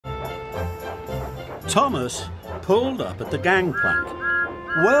Thomas pulled up at the gangplank.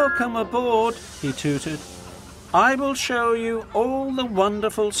 "Welcome aboard," he tooted. "I will show you all the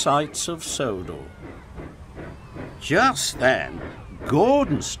wonderful sights of Sodor." Just then,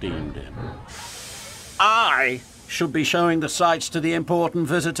 Gordon steamed in. "I should be showing the sights to the important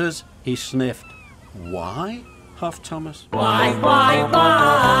visitors," he sniffed. "Why?" huffed Thomas. Why?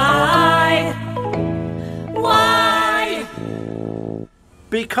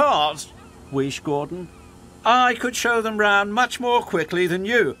 "Because," wheezed Gordon, "I could show them round much more quickly than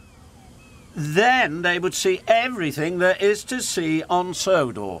you. Then they would see everything there is to see on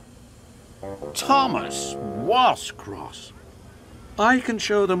Sodor." Thomas was cross. "I can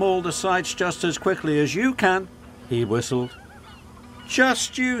show them all the sights just as quickly as you can," he whistled.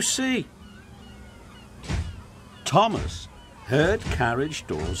 "Just you see." Thomas heard carriage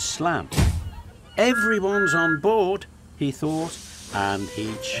doors slam. "Everyone's on board," he thought, and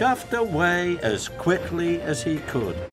he chuffed away as quickly as he could.